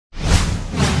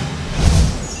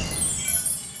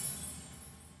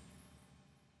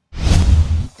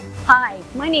Hi,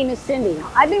 my name is Cindy.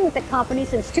 I've been with the company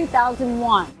since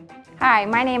 2001. Hi,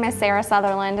 my name is Sarah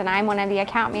Sutherland and I'm one of the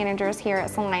account managers here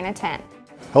at Celina Tent.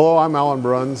 Hello, I'm Alan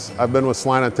Bruns. I've been with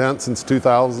Celina Tent since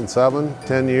 2007,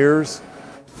 10 years.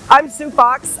 I'm Sue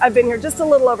Fox. I've been here just a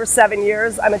little over 7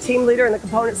 years. I'm a team leader in the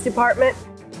components department.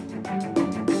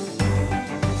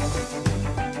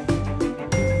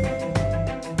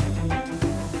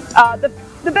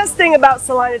 The best thing about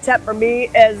Celina Tent for me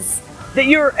is that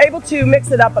you're able to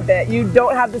mix it up a bit. You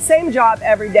don't have the same job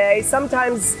every day.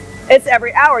 Sometimes it's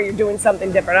every hour you're doing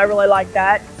something different. I really like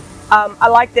that. I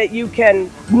like that you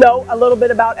can know a little bit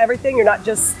about everything. You're not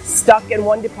just stuck in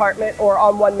one department or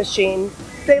on one machine.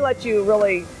 They let you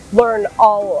really learn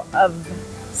all of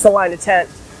Celina Tent.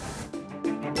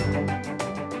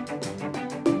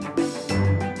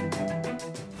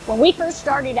 When we first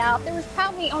started out, there was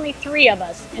probably only 3 of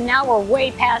us, and now we're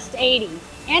way past 80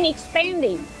 and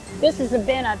expanding. This has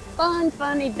been a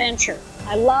fun adventure.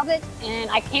 I love it,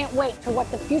 and I can't wait for what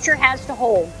the future has to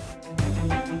hold.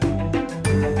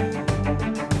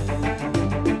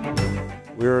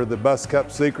 We're the best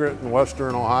kept secret in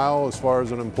Western Ohio as far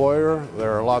as an employer.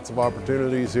 There are lots of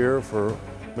opportunities here for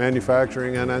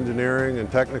manufacturing and engineering and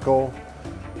technical.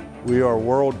 We are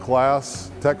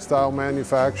world-class textile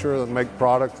manufacturer that make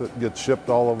product that gets shipped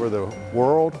all over the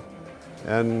world.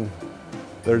 And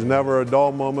there's never a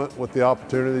dull moment with the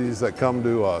opportunities that come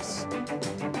to us.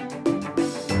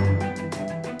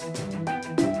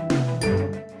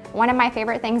 One of my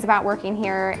favorite things about working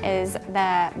here is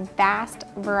the vast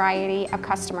variety of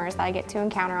customers that I get to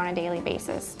encounter on a daily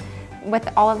basis. With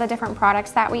all of the different products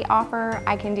that we offer,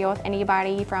 I can deal with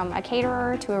anybody from a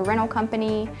caterer to a rental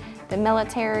company, the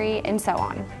military, and so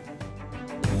on.